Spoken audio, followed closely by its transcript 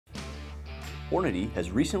Hornady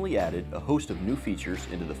has recently added a host of new features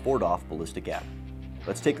into the 4DOF Ballistic app.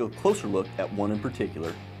 Let's take a closer look at one in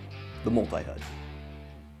particular, the multi-HUD.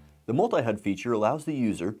 The multi-HUD feature allows the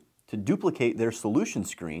user to duplicate their solution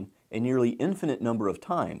screen a nearly infinite number of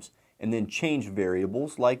times and then change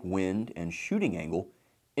variables like wind and shooting angle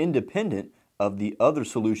independent of the other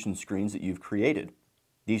solution screens that you've created.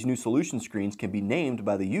 These new solution screens can be named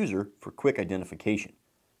by the user for quick identification.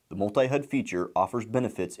 The multi-HUD feature offers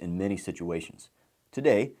benefits in many situations.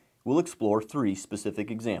 Today, we'll explore 3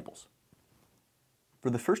 specific examples. For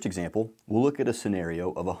the first example, we'll look at a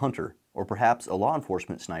scenario of a hunter or perhaps a law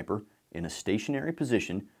enforcement sniper in a stationary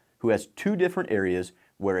position who has 2 different areas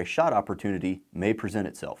where a shot opportunity may present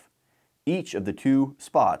itself. Each of the 2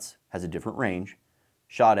 spots has a different range,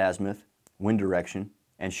 shot azimuth, wind direction,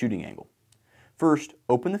 and shooting angle. First,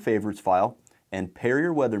 open the favorites file and pair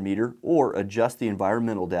your weather meter or adjust the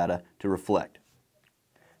environmental data to reflect.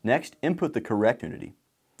 Next, input the correct unity.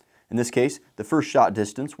 In this case, the first shot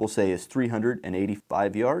distance we'll say is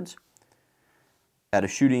 385 yards at a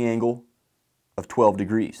shooting angle of 12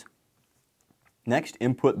 degrees. Next,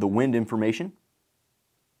 input the wind information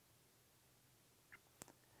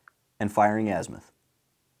and firing azimuth.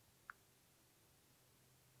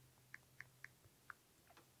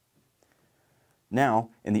 Now,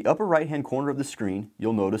 in the upper right-hand corner of the screen,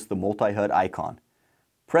 you'll notice the multi-HUD icon.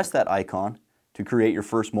 Press that icon to create your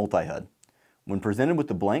first multi-HUD. When presented with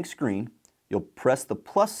the blank screen, you'll press the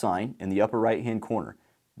plus sign in the upper right-hand corner.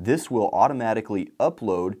 This will automatically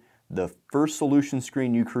upload the first solution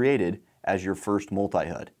screen you created as your first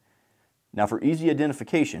multi-HUD. Now, for easy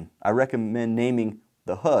identification, I recommend naming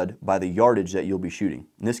the HUD by the yardage that you'll be shooting.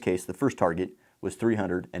 In this case, the first target was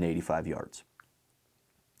 385 yards.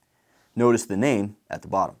 Notice the name at the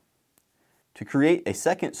bottom. To create a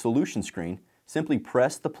second solution screen, simply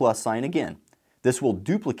press the plus sign again. This will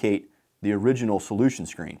duplicate the original solution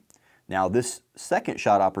screen. Now this second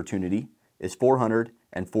shot opportunity is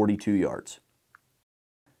 442 yards.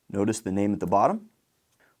 Notice the name at the bottom.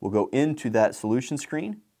 We'll go into that solution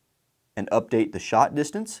screen and update the shot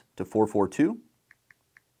distance to 442.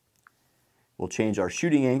 We'll change our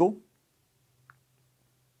shooting angle.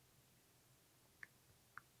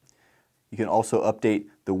 You can also update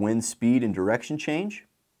the wind speed and direction change,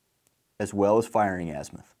 as well as firing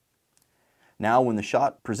azimuth. Now when the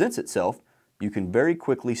shot presents itself, you can very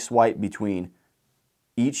quickly swipe between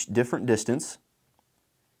each different distance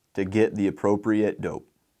to get the appropriate dope.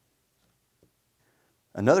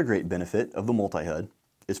 Another great benefit of the multi-HUD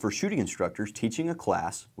is for shooting instructors teaching a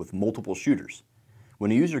class with multiple shooters.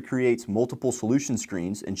 When a user creates multiple solution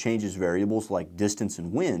screens and changes variables like distance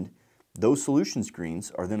and wind, those solution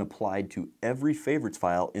screens are then applied to every favorites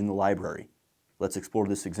file in the library. Let's explore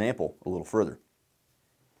this example a little further.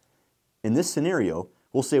 In this scenario,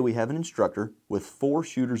 we'll say we have an instructor with 4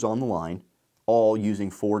 shooters on the line, all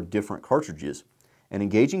using 4 different cartridges, and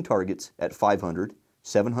engaging targets at 500,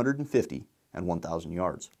 750, and 1,000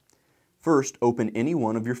 yards. First, open any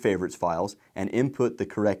one of your favorites files and input the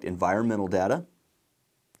correct environmental data,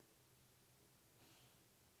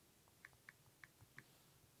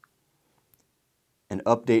 and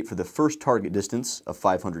update for the first target distance of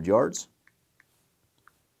 500 yards,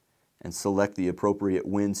 and select the appropriate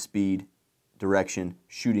wind speed, direction,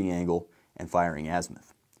 shooting angle, and firing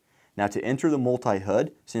azimuth. Now to enter the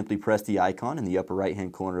multi-HUD, simply press the icon in the upper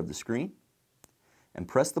right-hand corner of the screen, and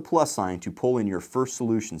press the plus sign to pull in your first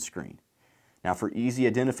solution screen. Now for easy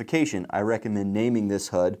identification, I recommend naming this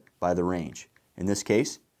HUD by the range. In this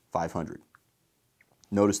case, 500.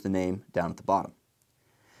 Notice the name down at the bottom.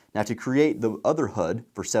 Now to create the other HUD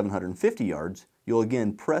for 750 yards, you'll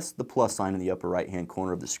again press the plus sign in the upper right-hand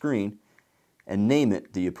corner of the screen and name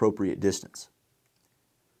it the appropriate distance.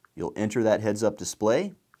 You'll enter that heads-up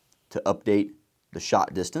display to update the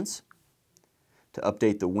shot distance, to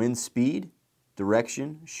update the wind speed,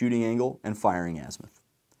 direction, shooting angle, and firing azimuth.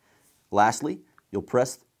 Lastly, you'll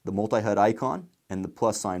press the multi-HUD icon and the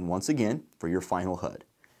plus sign once again for your final HUD.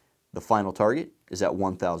 The final target is at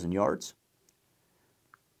 1,000 yards.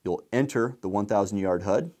 You'll enter the 1,000 yard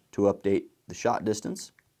HUD to update the shot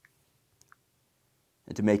distance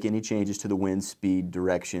and to make any changes to the wind speed,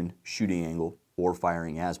 direction, shooting angle, or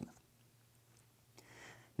firing azimuth.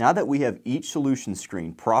 Now that we have each solution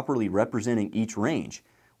screen properly representing each range,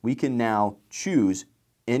 we can now choose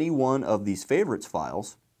any one of these favorites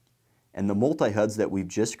files, and the multi-HUDs that we've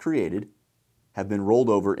just created have been rolled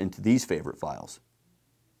over into these favorite files.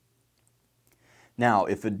 Now,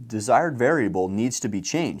 if a desired variable needs to be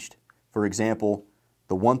changed, for example,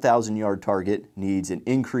 the 1,000 yard target needs an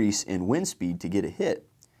increase in wind speed to get a hit,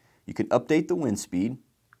 you can update the wind speed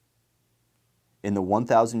in the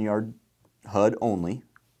 1,000 yard HUD only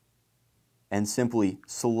and simply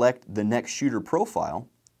select the next shooter profile,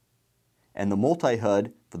 and the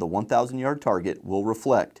multi-HUD for the 1,000 yard target will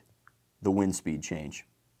reflect the wind speed change.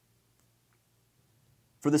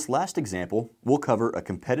 For this last example, we'll cover a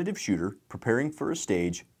competitive shooter preparing for a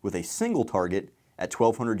stage with a single target at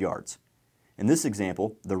 1,200 yards. In this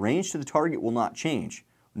example, the range to the target will not change,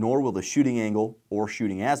 nor will the shooting angle or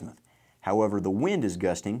shooting azimuth. However, the wind is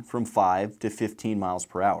gusting from 5 to 15 miles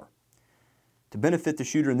per hour. To benefit the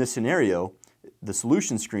shooter in this scenario, the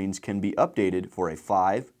solution screens can be updated for a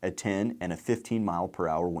 5, a 10, and a 15 mile per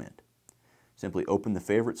hour wind. Simply open the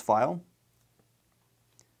favorites file,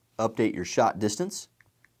 update your shot distance,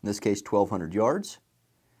 in this case 1,200 yards,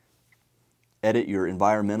 edit your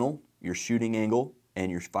environmental, your shooting angle,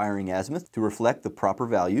 and your firing azimuth to reflect the proper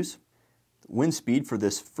values. The wind speed for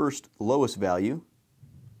this first lowest value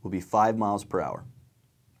will be 5 miles per hour.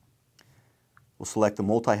 We'll select the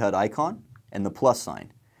multi-HUD icon and the plus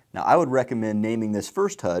sign. Now I would recommend naming this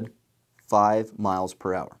first HUD 5 miles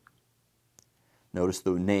per hour. Notice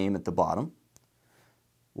the name at the bottom.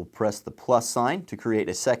 We'll press the plus sign to create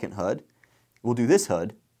a second HUD. We'll do this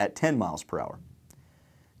HUD at 10 miles per hour.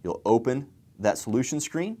 You'll open that solution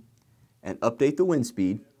screen and update the wind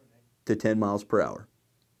speed to 10 miles per hour.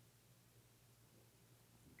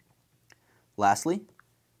 Lastly,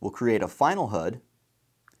 we'll create a final HUD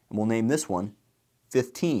and we'll name this one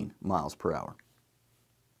 15 miles per hour.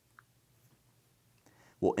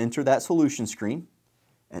 We'll enter that solution screen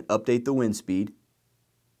and update the wind speed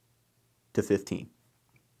to 15.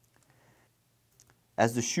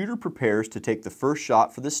 As the shooter prepares to take the first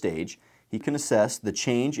shot for the stage, he can assess the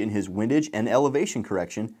change in his windage and elevation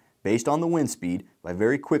correction based on the wind speed by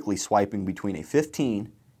very quickly swiping between a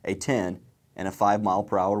 15, a 10, and a 5 mile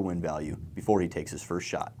per hour wind value before he takes his first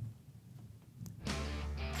shot.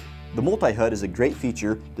 The multi-HUD is a great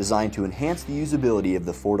feature designed to enhance the usability of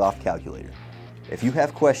the FORDOFF calculator. If you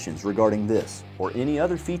have questions regarding this or any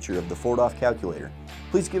other feature of the FORDOFF calculator,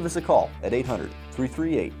 please give us a call at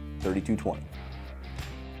 800-338-3220.